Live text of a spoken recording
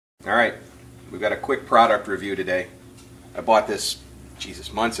Alright, we've got a quick product review today. I bought this,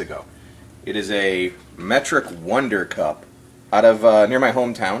 Jesus, months ago. It is a Metric Wonder Cup out of near my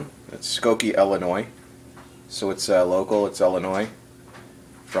hometown. It's Skokie, Illinois. So it's local, it's Illinois.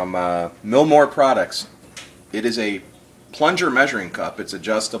 From Millmore Products. It is a plunger measuring cup. It's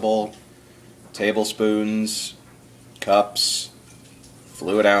adjustable, tablespoons, cups,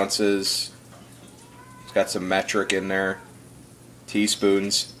 fluid ounces. It's got some metric in there,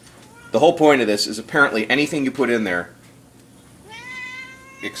 teaspoons. The whole point of this is apparently anything you put in there,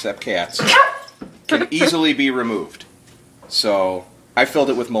 except cats, can easily be removed. So I filled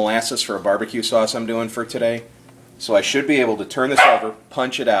it with molasses for a barbecue sauce I'm doing for today. So I should be able to turn this over,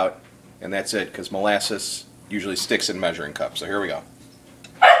 punch it out, and that's it, because molasses usually sticks in measuring cups. So here we go.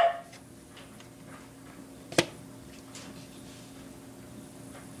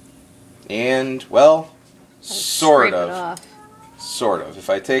 And, well, sort of. Sort of. If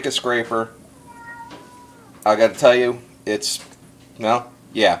I take a scraper, I gotta tell you, it's, well,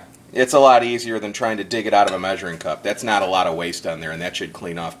 yeah, it's a lot easier than trying to dig it out of a measuring cup. That's not a lot of waste on there, and that should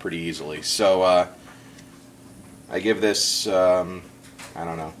clean off pretty easily. So, I give this, I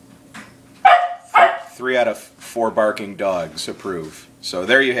don't know, 3 out of 4 barking dogs approve. So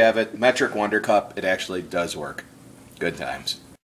there you have it, Metric Wonder Cup. It actually does work. Good times.